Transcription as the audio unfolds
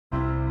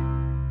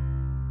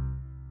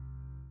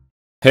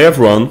Hey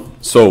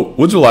everyone, so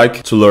would you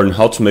like to learn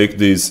how to make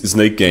this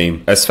snake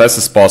game as fast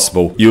as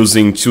possible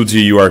using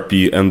 2D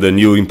URP and the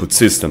new input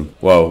system?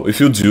 Well,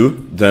 if you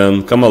do,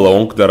 then come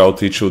along that I'll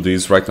teach you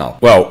this right now.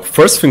 Well,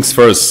 first things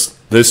first,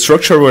 the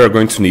structure we are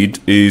going to need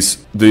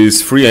is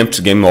these three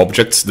empty game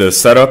objects, the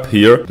setup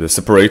here, the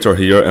separator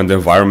here, and the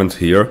environment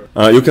here.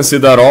 You can see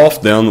that all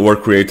of them were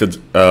created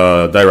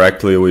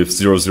directly with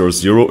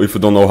 000. If you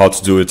don't know how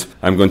to do it,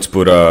 I'm going to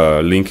put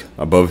a link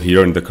above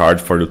here in the card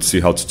for you to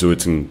see how to do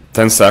it in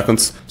 10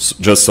 seconds,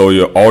 just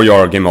so all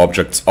your game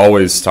objects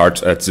always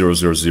start at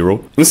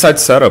 000. Inside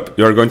setup,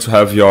 you're going to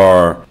have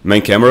your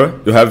main camera.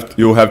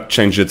 You have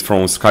changed it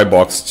from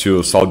skybox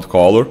to solid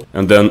color,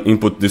 and then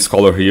input this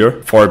color here,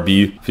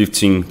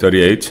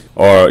 4B1538,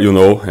 or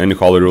any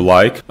color you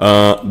like.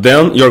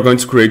 Then you're going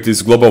to create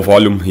this global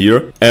volume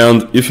here,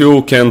 and if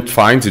you can't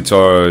find it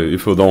or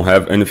if you don't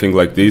have anything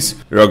like this,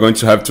 you're going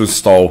to have to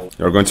install.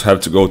 You're going to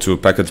have to go to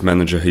package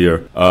manager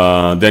here.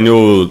 Then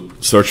you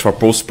search for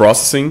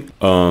post-processing,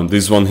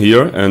 this one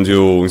here, and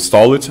you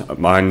install it.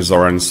 Mine is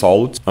already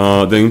installed.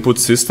 The input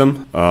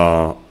system,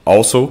 you're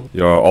also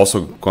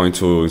going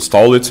to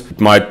install it. It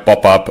might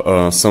pop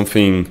up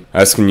something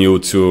asking you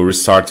to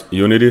restart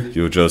Unity.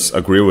 You just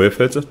agree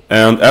with it.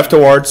 And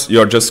afterwards,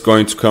 you're just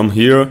going to come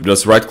here,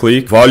 just right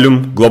click,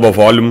 volume, global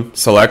volume,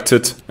 select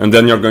it, and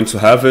then you're going to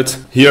have it.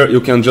 Here,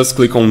 you can just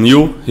click on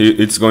new.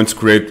 It's going to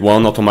create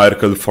one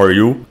automatically for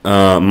you.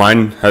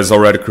 Mine has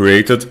already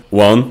created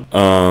one.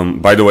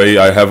 By the way,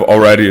 I have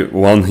already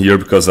one here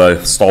because I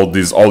installed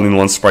this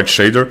all-in-one sprite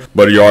shader,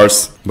 but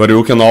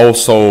you can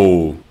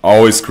also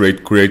always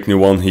create new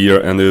one here,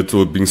 and it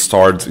will be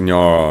stored in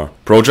your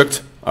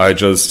project. I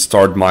just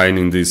stored mine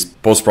in these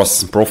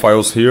post-processing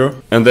profiles here,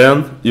 and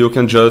then you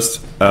can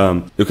just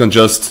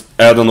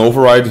add an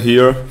override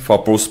here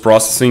for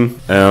post-processing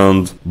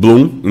and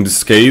bloom. In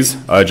this case,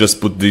 I just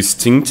put this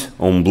tint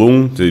on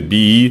bloom, the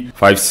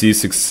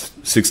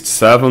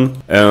BE5C67,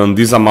 and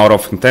this amount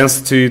of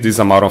intensity, this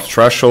amount of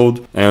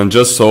threshold, and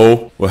just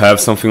so we have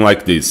something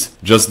like this.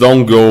 Just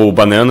don't go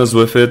bananas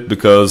with it,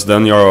 because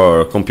then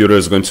your computer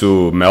is going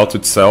to melt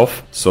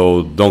itself,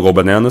 so don't go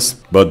bananas,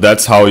 but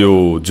that's how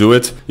you do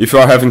it. If you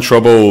are having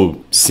trouble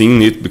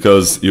seeing it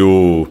because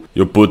you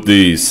put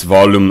this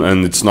volume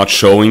and it's not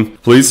showing,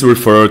 please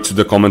refer to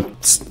the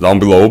comments down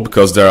below,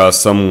 because there are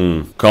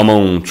some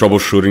common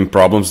troubleshooting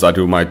problems that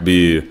you might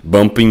be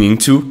bumping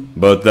into,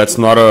 but that's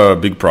not a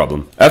big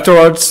problem.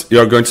 Afterwards,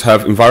 you're going to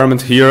have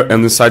environment here,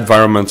 and inside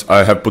environment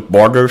I have put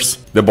borders.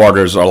 The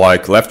borders are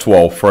like left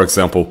wall, for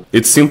example.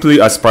 It's simply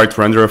a sprite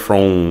renderer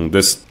from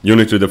this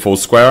Unity default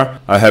square.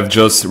 I have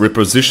just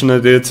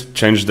repositioned it,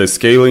 changed the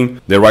scaling.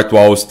 The right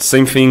wall is the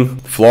same thing,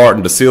 floor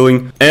and the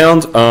ceiling,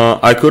 and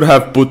I could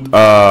have put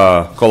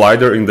a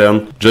collider in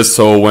them just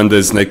so when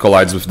the snake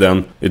collides with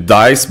them it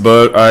dies,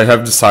 but I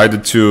have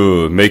decided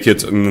to make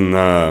it in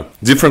a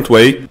different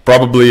way,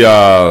 probably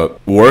a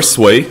worse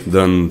way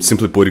than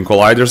simply putting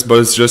colliders, but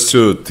it's just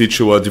to teach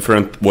you a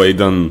different way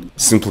than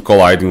simply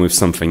colliding with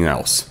something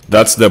else.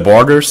 That's the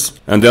borders,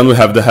 and then we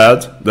have the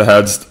head. The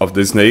head of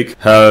the snake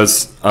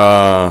has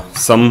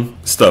some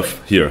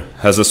stuff here.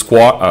 Has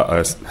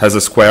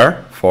a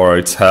square for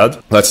its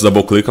head. Let's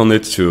double click on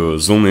it to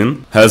zoom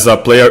in. Has a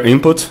player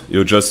input.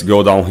 You just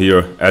go down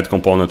here, add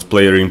component,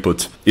 player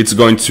input. It's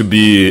going to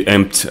be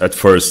empty at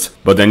first,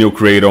 but then you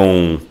create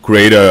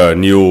a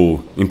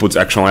new input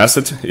action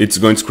asset. It's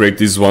going to create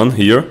this one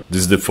here,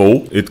 this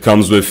default. It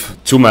comes with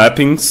two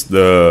mappings,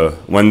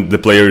 when the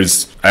player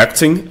is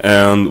acting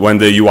and when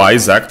the UI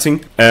is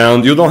acting.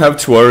 And you don't have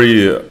to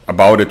worry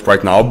about it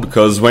right now,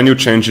 because when you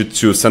change it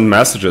to send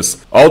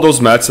messages, all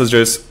those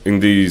messages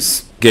in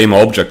these game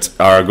object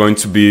are going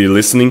to be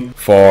listening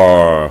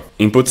for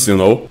inputs,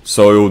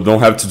 so you don't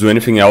have to do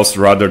anything else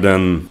rather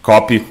than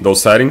copy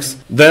those settings.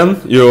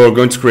 Then you're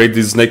going to create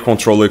this snake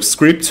controller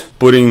script,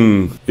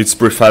 putting its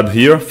prefab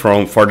here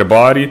for the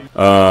body.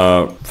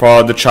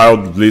 For the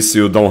child list,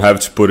 you don't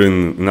have to put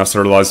in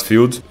serialized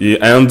field,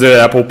 and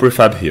the Apple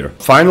prefab here.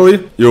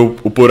 Finally, you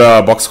put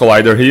a box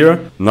collider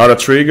here, not a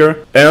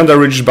trigger, and a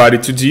rigid body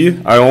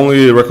 2D. I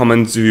only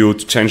recommend you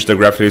to change the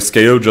graphical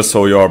scale just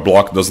so your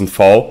block doesn't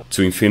fall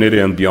to infinity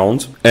and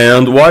beyond.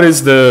 And what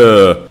is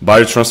the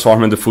body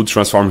transform and the foot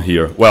transform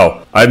here?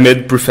 Well, I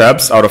made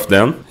prefabs out of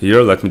them.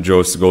 Here, let me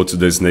just go to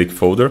the snake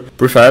folder.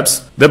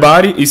 Prefabs. The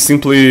body is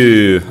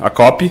simply a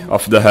copy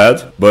of the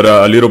head, but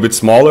a little bit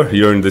smaller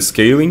here in the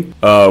scaling,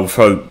 with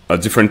a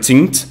different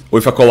tint,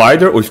 with a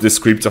collider with the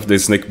script of the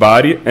snake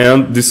body,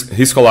 and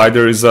his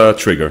collider is a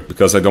trigger,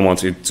 because I don't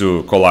want it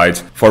to collide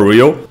for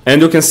real.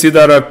 And you can see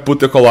that I put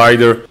the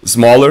collider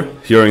smaller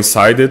here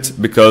inside it,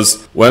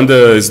 because when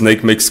the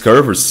snake makes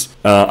curves,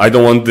 I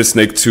don't want the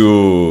snake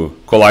to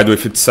collide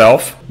with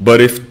itself,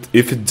 but if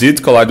it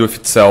did collide with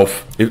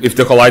itself, if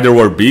the collider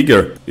were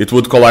bigger, it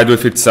would collide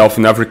with itself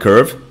in every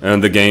curve,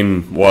 and the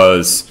game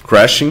was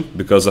crashing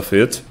because of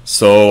it.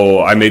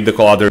 So I made the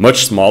collider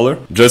much smaller,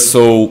 just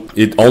so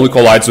it only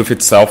collides with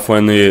itself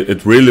when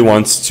it really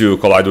wants to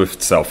collide with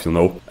itself, you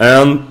know.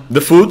 And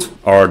the food,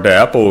 or the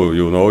apple,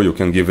 you know, you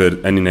can give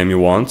it any name you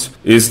want,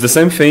 is the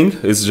same thing.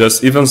 It's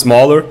just even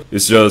smaller.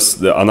 It's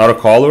just another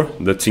color.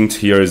 The tint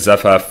here is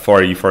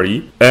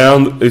FF4E4E,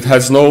 and it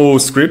has no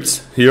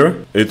scripts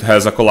here. It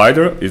has a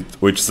collider,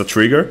 which is a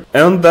trigger,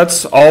 and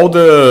that's all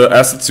the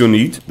assets you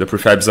need. The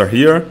prefabs are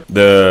here,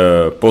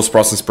 the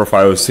post-process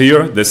profile is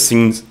here, the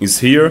scene is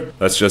here.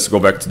 Let's just go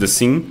back to the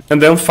scene,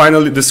 and then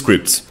finally the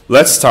scripts.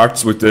 Let's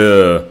start with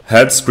the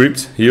head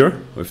script here,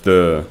 with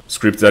the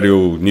script that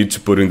you need to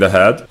put in the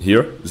head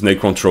here, snake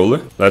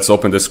controller. Let's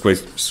open the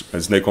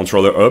snake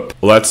controller up.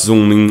 Let's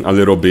zoom in a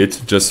little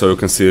bit, just so you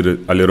can see it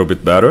a little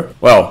bit better.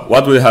 Well,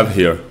 what do we have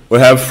here? We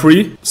have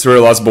 3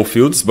 serializable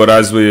fields, but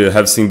as we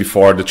have seen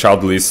before, the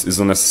child list is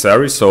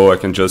unnecessary, so I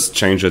can just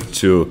change it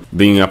to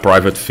being a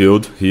private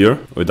field here,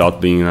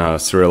 without being a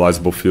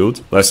serializable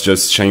field. Let's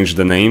just change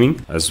the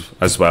naming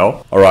as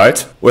well.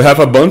 Alright, we have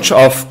a bunch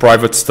of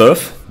private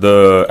stuff.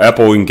 The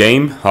apple in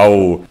game,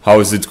 how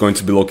is it going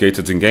to be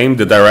located in game,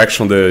 the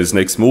direction the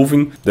snake's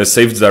moving, the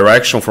saved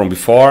direction from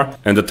before,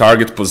 and the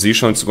target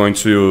position it's going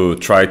to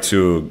try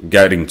to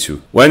get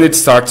into. When it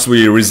starts,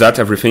 we reset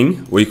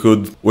everything. We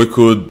could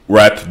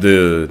wrap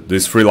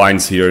these 3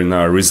 lines here in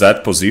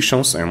reset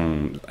positions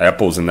and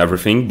apples and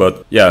everything,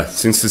 but yeah,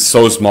 since it's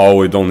so small,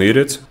 we don't need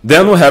it.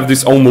 Then we have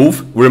this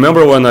onMove.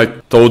 Remember when I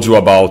told you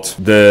about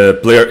the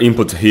player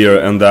input here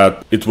and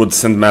that it would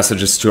send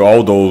messages to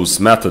all those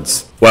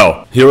methods?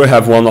 Well, here we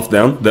have one of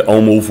them, the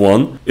onMove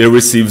one. It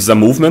receives a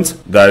movement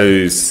that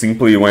is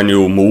simply when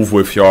you move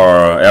with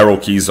your arrow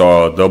keys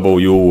or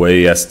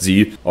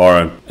WASD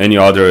or any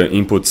other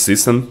input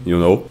system, you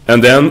know.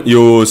 And then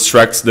you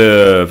extract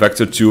the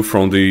vector2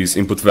 from this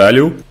input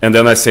value, and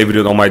then I saved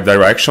it on my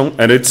direction,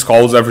 and it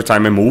calls every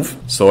time I move,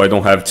 so I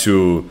don't have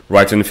to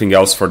write anything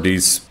else for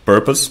this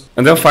purpose.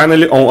 And then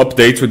finally on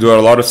update we do a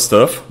lot of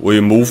stuff.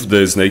 We move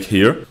the snake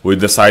here, we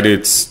decide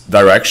its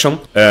direction,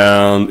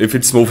 and if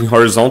it's moving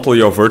horizontally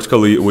or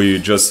vertically, we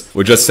just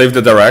save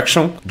the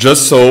direction.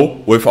 Just so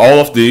with all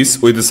of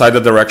these we decide the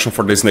direction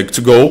for the snake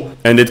to go,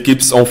 and it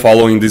keeps on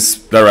following this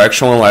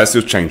direction unless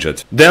you change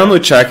it. Then we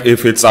check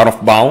if it's out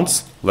of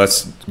bounds.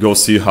 Let's go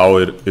see how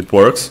it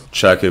works.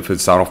 Check if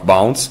it's out of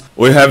bounds.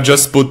 We have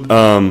just put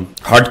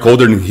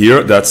hard-coded in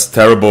here. That's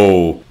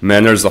terrible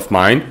manners of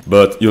mine,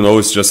 but you know,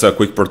 it's just a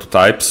quick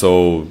prototype,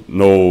 so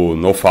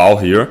no foul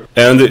here.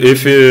 And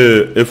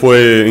if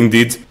we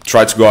indeed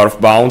try to go out of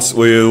bounds,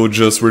 we'll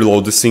just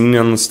reload the scene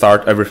and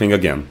start everything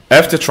again.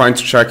 After trying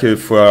to check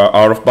if we're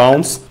out of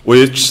bounds,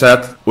 we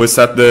set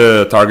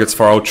the targets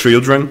for our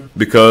children,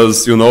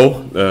 because you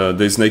know,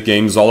 the snake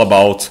game is all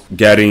about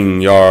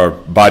getting your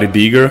body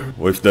bigger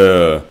with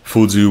the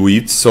foods you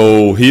eat.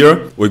 So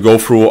here we go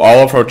through all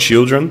of our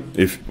children.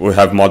 If we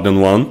have more than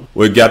one,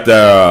 we get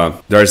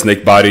their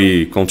snake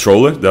body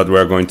controller that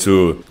we're going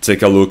to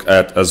take a look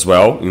at as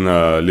well in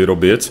a little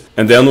bit,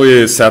 and then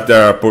we set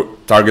their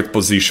target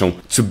position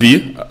to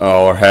be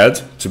our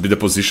head, to be the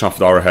position of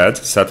our head,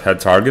 set head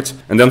target.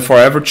 And then for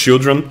every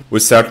children we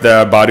set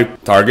their body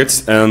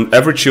targets, and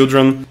every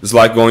children is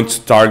like going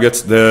to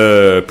target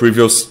the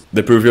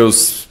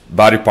previous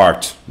body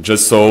part,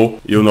 just so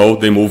you know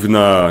they move in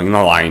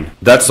a line.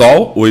 That's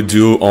all we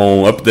do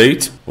on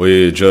update.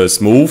 We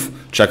just move,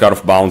 check out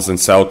of bounds, and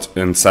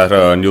set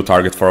a new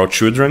target for our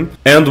children.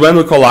 And when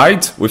we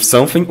collide with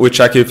something, we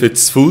check if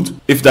it's food.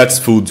 If that's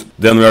food,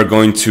 then we are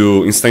going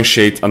to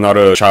instantiate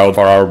another child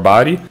for our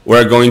body.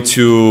 We're going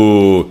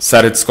to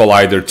set its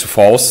collider to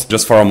false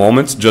just for a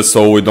moment, just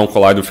so we don't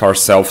collide with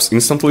ourselves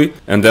instantly.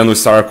 And then we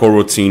start a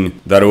coroutine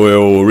that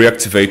will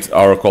reactivate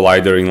our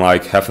collider in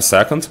like half a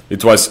second.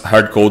 It was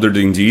hard-coded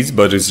indeed,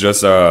 but it's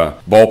just a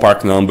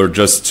ballpark number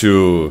just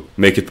to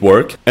make it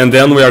work. And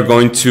then we are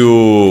going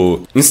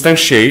to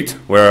instantiate,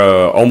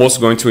 we're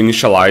almost going to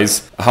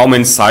initialize how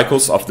many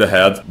cycles of the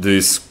head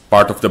this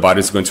part of the body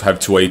is going to have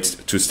to wait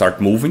to start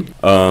moving.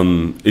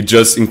 It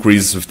just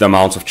increases with the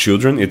amount of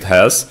children it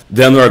has.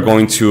 Then we are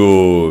going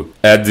to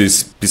add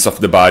this piece of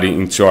the body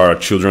into our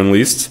children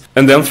list.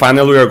 And then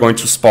finally we are going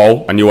to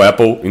spawn a new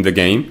apple in the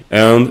game.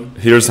 And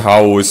here's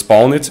how we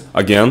spawn it.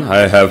 Again,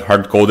 I have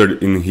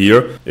hard-coded in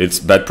here. It's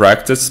bad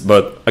practice,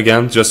 but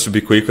again, just to be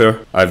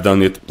quicker, I've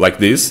done it like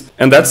this.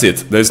 And that's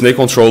it. The snake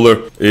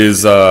controller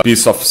is a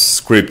piece of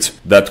script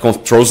that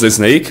controls the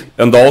snake.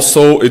 And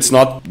also, it's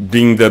not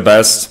being the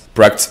best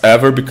practice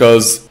ever,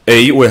 because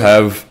we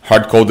have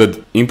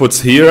hard-coded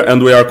inputs here,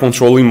 and we are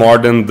controlling more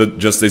than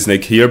just the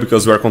snake here,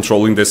 because we are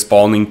controlling the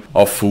spawning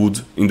of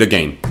food in the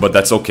game, but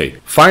that's okay.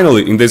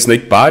 Finally, in the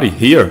snake body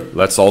here,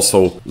 let's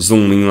also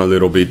zoom in a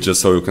little bit just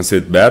so you can see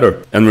it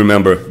better. And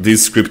remember,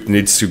 this script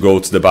needs to go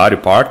to the body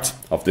part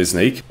of the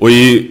snake.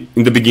 We,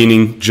 in the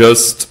beginning,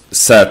 just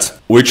set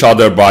which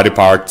other body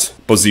part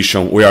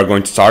position we are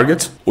going to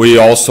target. We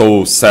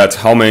also set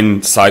how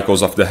many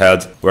cycles of the head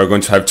we are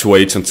going to have to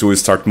wait until we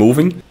start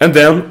moving. And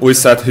then we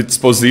set its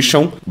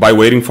position by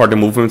waiting for the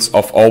movements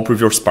of all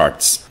previous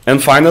parts.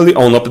 And finally,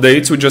 on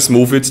updates, we just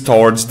move it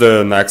towards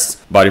the next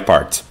body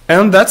part.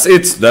 And that's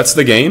it. That's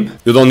the game.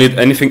 You don't need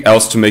anything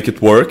else to make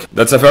it work.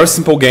 That's a very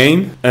simple game.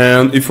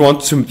 And if you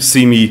want to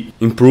see me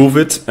improve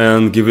it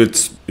and give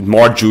it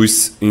more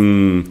juice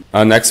in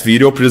a next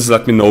video, please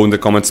let me know in the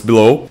comments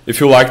below. If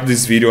you like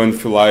this video and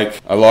if you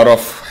like a lot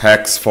of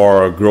hacks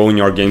for growing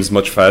your games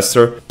much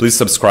faster, please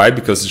subscribe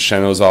because the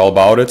channel is all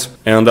about it.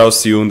 And I'll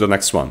see you in the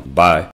next one. Bye.